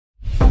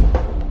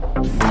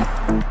Hello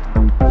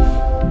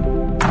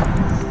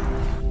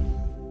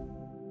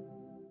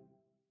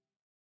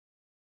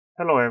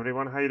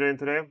everyone, how you doing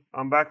today?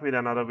 I'm back with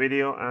another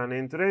video, and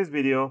in today's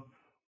video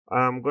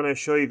I'm going to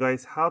show you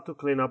guys how to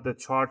clean up the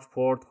charge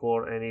port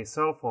for any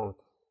cell phone.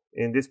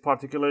 In this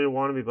particular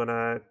one, we're going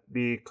to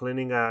be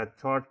cleaning a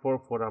charge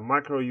port for a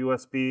micro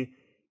USB,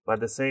 but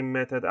the same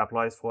method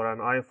applies for an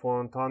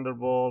iPhone,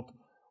 Thunderbolt,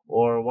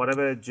 or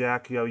whatever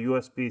jack you have,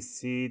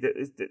 USB-C.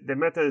 The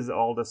method is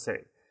all the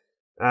same.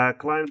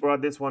 Client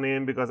brought this one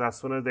in because as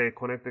soon as they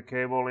connect the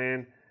cable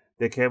in,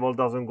 the cable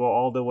doesn't go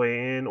all the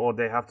way in, or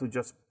they have to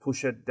just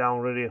push it down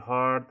really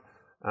hard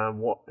and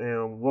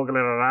wiggle it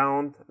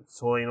around,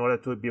 so in order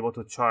to be able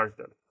to charge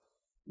them.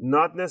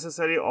 Not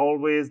necessarily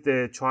always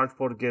the charge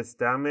port gets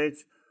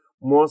damaged.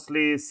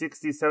 Mostly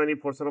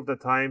 60-70% of the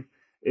time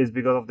is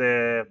because of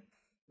the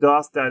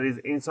dust that is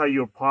inside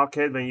your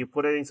pocket. When you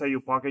put it inside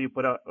your pocket, you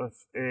put a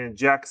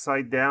jack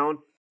side down,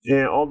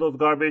 all those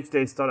garbage,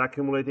 they start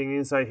accumulating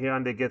inside here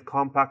and they get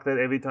compacted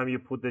every time you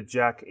put the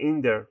jack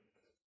in there.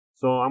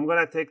 So I'm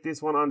going to take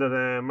this one under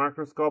the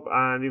microscope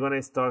and we're going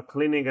to start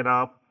cleaning it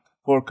up.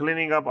 For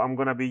cleaning up, I'm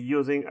going to be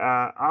using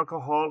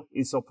alcohol,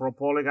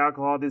 isopropylic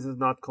alcohol. This is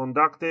not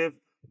conductive,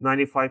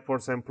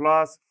 95%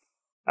 plus.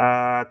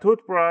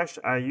 Toothbrush,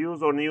 a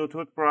used or new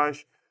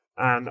toothbrush,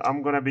 and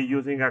I'm going to be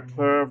using a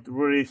curved,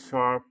 really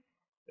sharp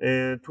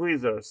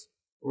tweezers.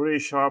 Really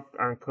sharp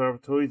and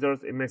curved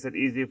tweezers. It makes it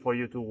easy for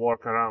you to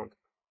work around.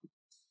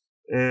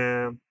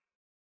 And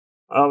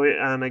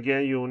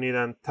again, you need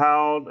a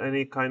towel,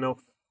 any kind of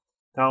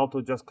towel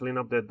to just clean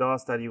up the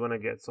dust that you're going to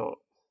get.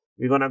 So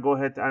we're going to go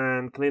ahead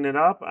and clean it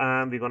up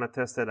and we're going to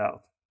test it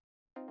out.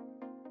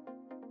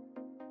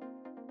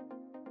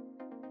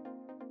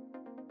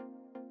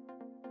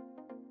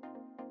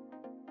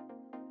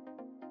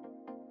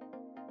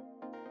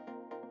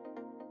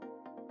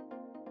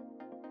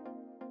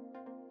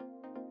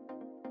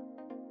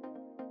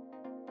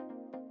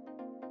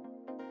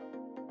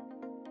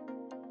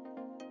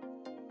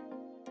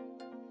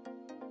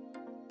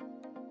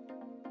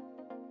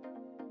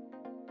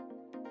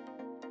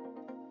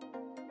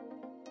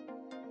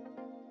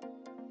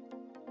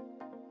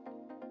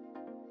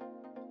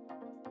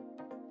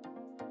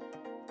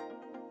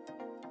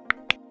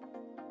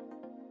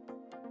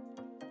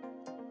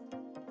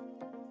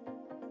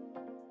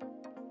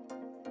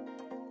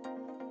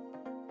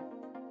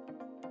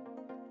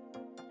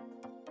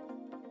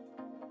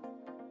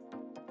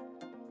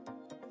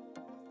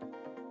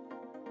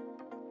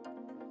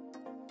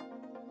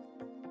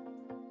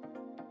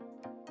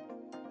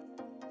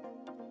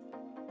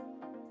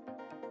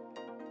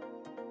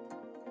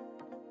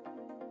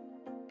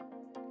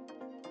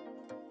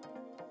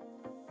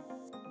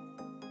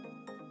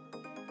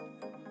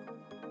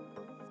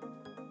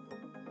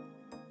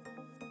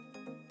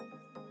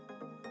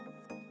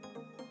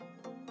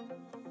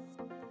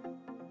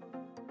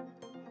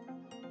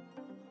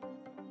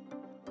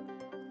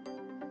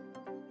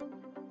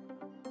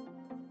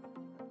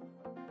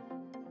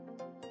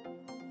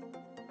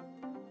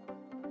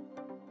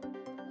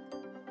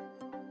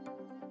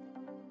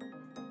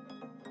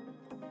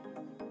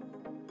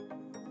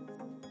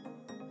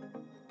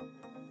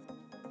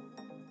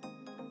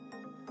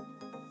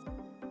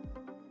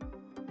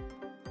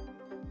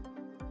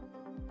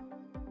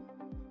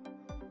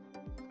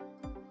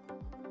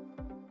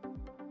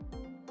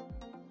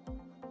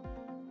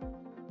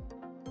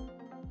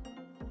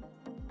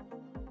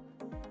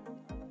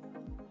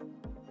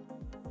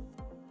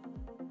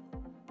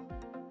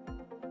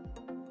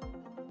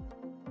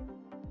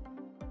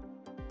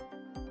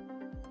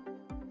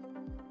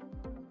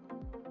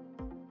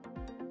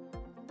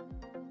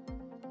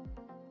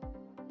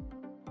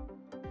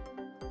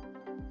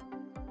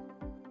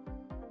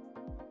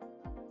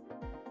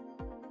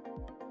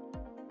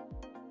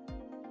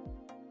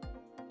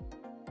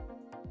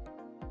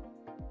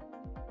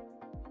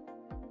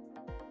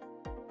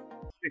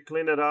 We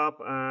clean it up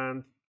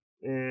and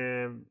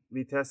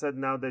we tested.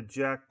 Now the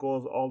jack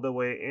goes all the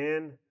way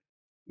in,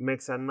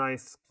 makes a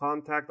nice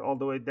contact all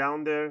the way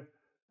down there,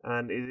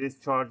 and it is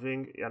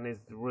charging and it's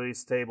really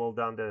stable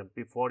down there.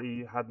 Before,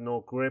 you had no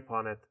grip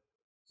on it,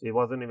 so it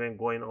wasn't even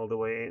going all the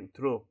way in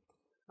through.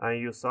 And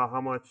you saw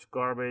how much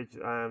garbage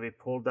we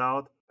pulled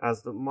out.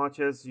 As much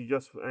as you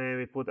just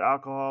we put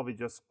alcohol, we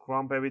just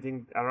crump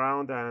everything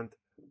around and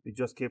we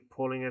just keep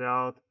pulling it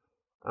out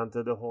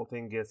until the whole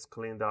thing gets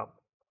cleaned up.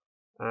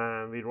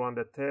 And we run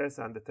the test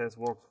and the test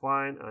works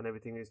fine and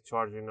everything is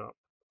charging up.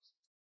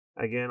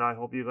 Again, I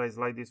hope you guys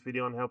like this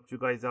video and helped you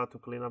guys out to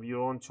clean up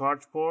your own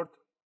charge port.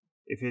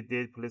 If you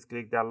did, please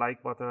click that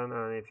like button,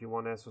 and if you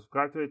want to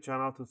subscribe to the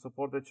channel to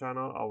support the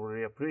channel, I would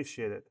really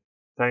appreciate it.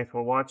 Thanks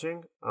for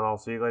watching, and I'll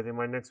see you guys in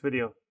my next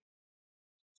video.